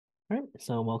All right,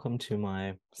 so welcome to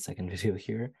my second video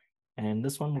here. And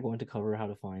this one, we're going to cover how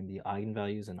to find the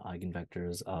eigenvalues and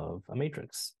eigenvectors of a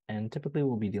matrix. And typically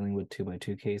we'll be dealing with 2 by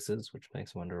 2 cases, which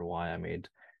makes me wonder why I made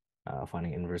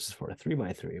finding inverses for a 3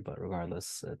 by 3, but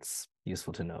regardless, it's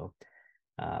useful to know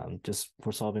just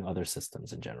for solving other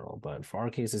systems in general. But for our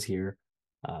cases here,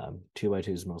 2 by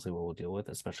 2 is mostly what we'll deal with,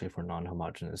 especially for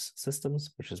non-homogeneous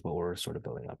systems, which is what we're sort of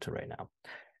building up to right now.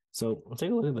 So let's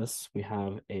take a look at this. We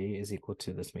have A is equal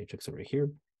to this matrix over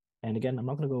here. And again, I'm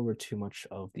not going to go over too much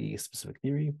of the specific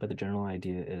theory, but the general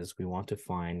idea is we want to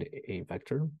find a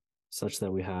vector such that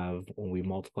we have, when we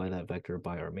multiply that vector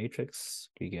by our matrix,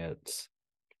 we get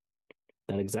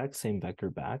that exact same vector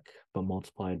back, but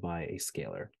multiplied by a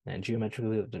scalar. And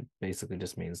geometrically, that basically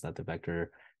just means that the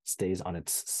vector stays on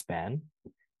its span.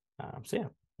 So yeah,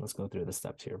 let's go through the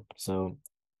steps here. So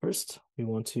first, we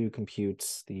want to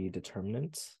compute the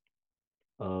determinant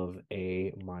of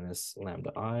A minus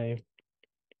lambda I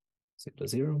is equal to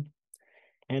 0.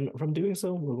 And from doing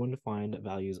so, we're going to find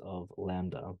values of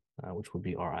lambda, which would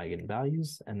be our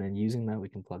eigenvalues. And then using that, we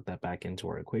can plug that back into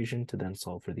our equation to then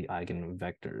solve for the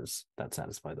eigenvectors that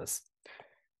satisfy this.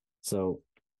 So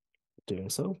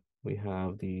doing so, we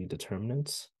have the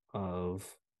determinant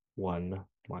of 1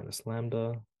 minus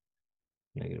lambda,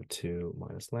 -2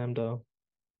 minus lambda,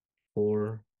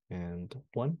 4, and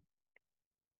 1.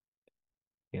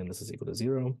 And this is equal to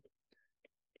 0.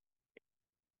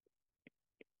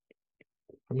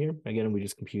 From here, again, we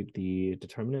just compute the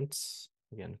determinants.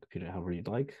 Again, compute it however you'd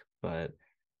like, but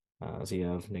so you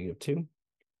have -2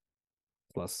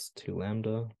 plus 2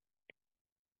 lambda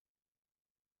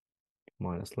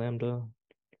minus lambda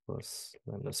plus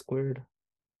lambda squared,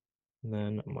 and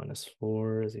then minus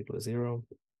 4 is equal to 0.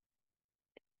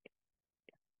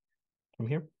 From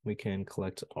here, we can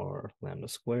collect our lambda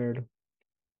squared.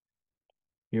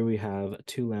 Here we have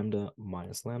 2 lambda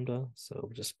minus lambda, so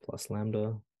just plus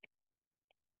lambda.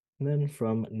 And then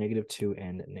from -2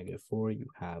 and -4, you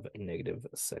have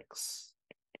 -6.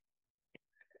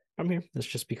 From here, this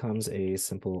just becomes a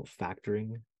simple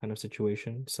factoring kind of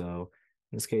situation. So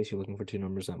in this case, you're looking for two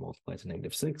numbers that multiply to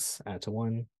 -6, add to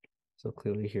 1. So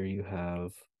clearly here you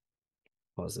have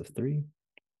 +3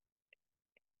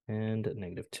 and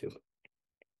 -2.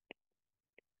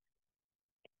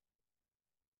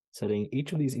 Setting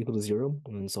each of these equal to 0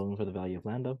 and then solving for the value of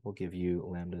lambda will give you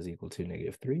lambda is equal to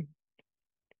 -3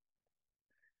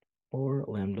 or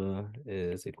lambda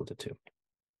is equal to 2.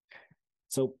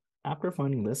 So after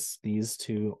finding this, these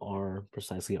two are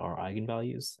precisely our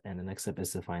eigenvalues, and the next step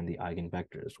is to find the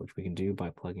eigenvectors, which we can do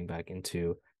by plugging back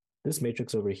into this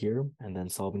matrix over here and then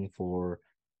solving for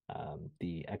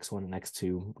the x1 and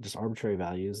x2, just arbitrary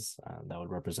values that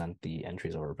would represent the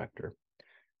entries of our vector.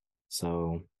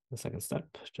 So the second step,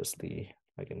 just the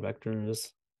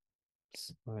eigenvectors.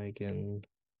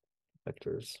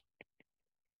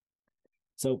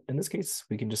 So in this case,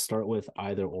 we can just start with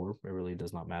either or. It really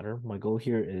does not matter. My goal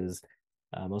here is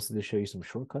mostly to show you some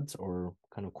shortcuts or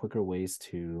kind of quicker ways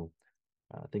to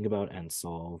think about and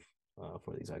solve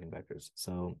for these eigenvectors.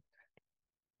 So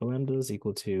lambda is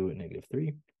equal to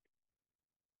 -3.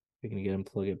 We can again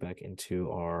plug it back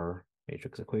into our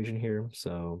matrix equation here.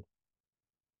 So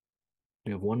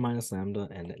we have 1 minus lambda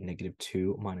and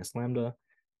 -2 minus lambda.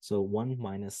 So 1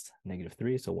 minus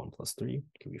 -3, so 1 plus 3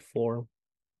 give you 4.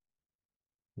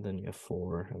 And then you have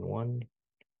 4 and 1.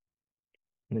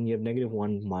 And then you have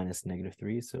 -1 minus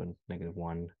 -3, so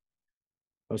 -1.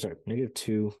 Oh, sorry,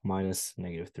 -2 minus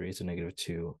 -3, so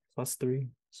 -2 plus 3,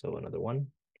 so another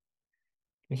 1.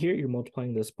 And here you're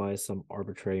multiplying this by some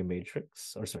arbitrary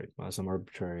matrix, or sorry, some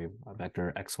arbitrary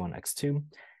vector x1, x2.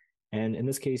 And in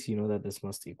this case, you know that this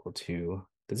must equal to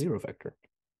the 0 vector.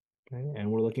 Okay?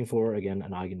 And we're looking for, again,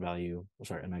 an eigenvalue,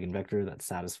 sorry, an eigenvector that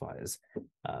satisfies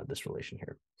this relation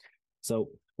here.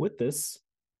 So with this,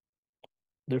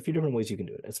 there are a few different ways you can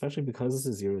do it, especially because this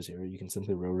is 0, 0. You can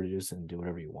simply row reduce and do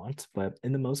whatever you want. But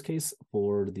in the most case,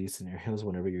 for these scenarios,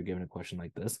 whenever you're given a question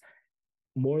like this,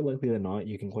 more likely than not,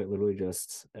 you can quite literally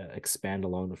just expand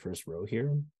along the first row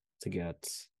here to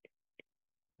get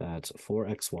that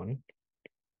 4x1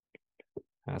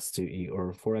 has to equal,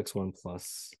 or 4x1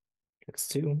 plus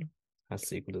x2 has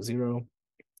to equal to 0,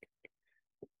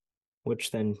 which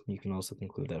then you can also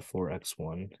conclude that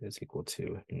 4x1 is equal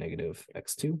to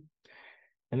 -x2.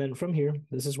 And then from here,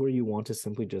 this is where you want to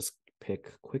simply just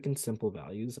pick quick and simple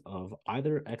values of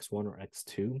either x1 or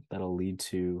x2 that'll lead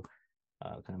to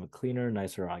kind of a cleaner,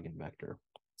 nicer eigenvector.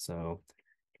 So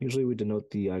usually we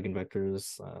denote the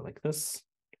eigenvectors like this.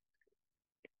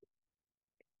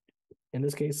 In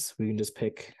this case, we can just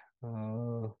pick,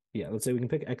 let's say we can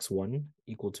pick x1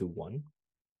 equal to 1.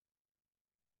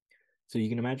 So you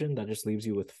can imagine that just leaves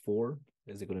you with 4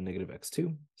 is equal to negative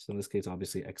x2. So in this case,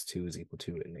 obviously, x2 is equal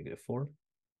to negative 4.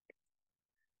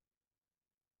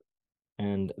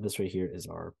 And this right here is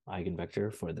our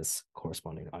eigenvector for this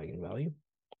corresponding eigenvalue.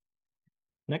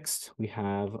 Next, we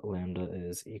have lambda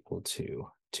is equal to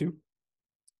 2.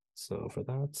 So for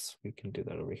that, we can do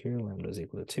that over here. Lambda is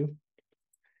equal to 2.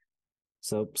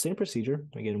 So same procedure.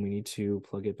 Again, we need to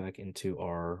plug it back into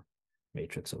our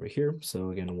matrix over here.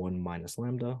 So again, 1 minus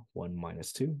lambda, 1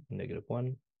 minus 2, negative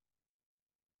 1.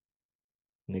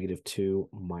 Negative 2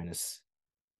 minus,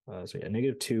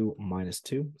 negative 2 minus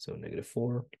 2, so negative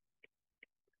 4.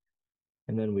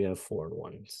 And then we have 4 and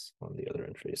 1s on the other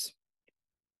entries.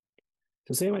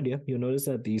 So same idea. You'll notice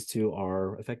that these two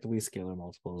are effectively scalar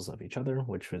multiples of each other,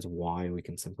 which is why we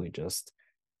can simply just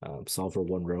solve for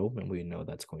one row, and we know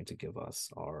that's going to give us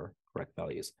our correct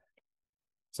values.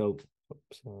 So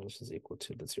this is equal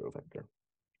to the 0 vector.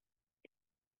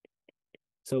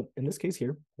 So in this case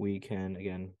here, we can,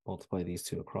 again, multiply these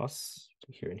two across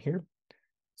to here and here.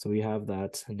 So we have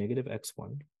that negative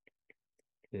x1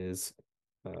 is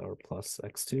or plus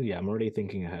x2. Yeah, I'm already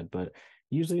thinking ahead, but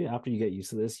usually after you get used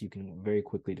to this, you can very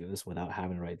quickly do this without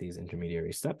having to write these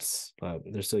intermediary steps, but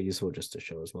they're still useful just to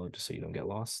show as well, just so you don't get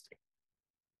lost.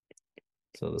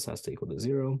 So this has to equal to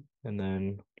 0, and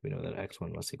then we know that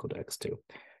x1 must equal to x2.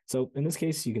 So in this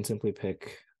case, you can simply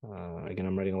pick, again,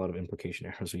 I'm writing a lot of implication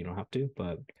errors, so you don't have to,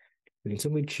 but we can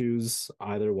simply choose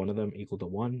either one of them equal to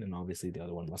 1, and obviously the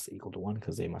other one must equal to 1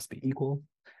 because they must be equal.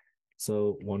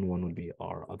 So 1, 1 would be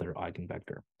our other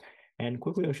eigenvector. And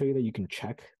quickly, I'll show you that you can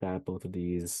check that both of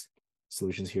these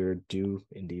solutions here do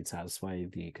indeed satisfy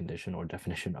the condition or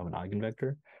definition of an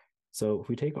eigenvector. So if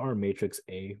we take our matrix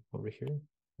A over here,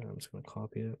 I'm just going to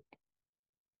copy it.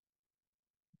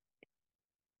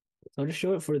 So I'll just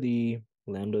show it for the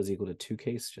lambda is equal to 2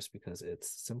 case, just because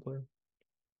it's simpler.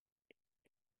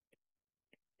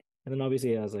 And then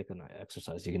obviously as like an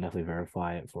exercise, you can definitely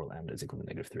verify it for lambda is equal to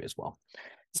negative 3 as well.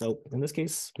 So in this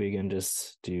case, we again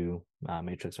just do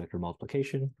matrix vector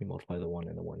multiplication. We multiply the 1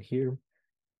 and the 1 here.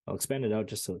 I'll expand it out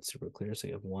just so it's super clear. So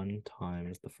you have 1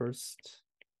 times the first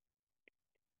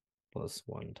plus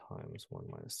 1 times 1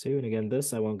 minus 2. And again,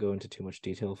 this I won't go into too much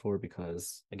detail for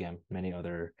because, again, many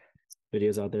other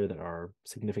videos out there that are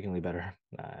significantly better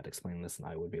at explaining this than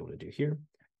I would be able to do here.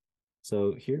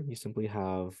 So here you simply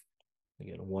have,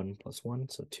 again, 1 plus 1,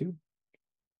 so 2.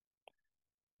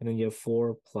 And then you have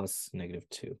 4 plus negative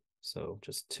 2, so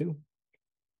just 2.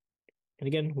 And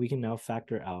again, we can now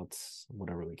factor out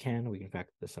whatever we can. We can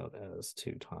factor this out as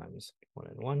 2 times 1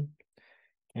 and 1.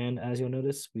 And as you'll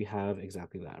notice, we have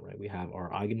exactly that, right? We have our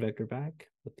eigenvector back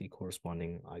with the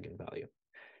corresponding eigenvalue.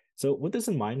 So with this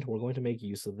in mind, we're going to make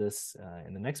use of this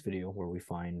in the next video where we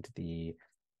find the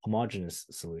homogeneous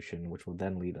solution, which will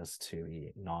then lead us to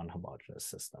the non-homogeneous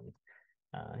system.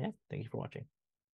 Yeah, thank you for watching.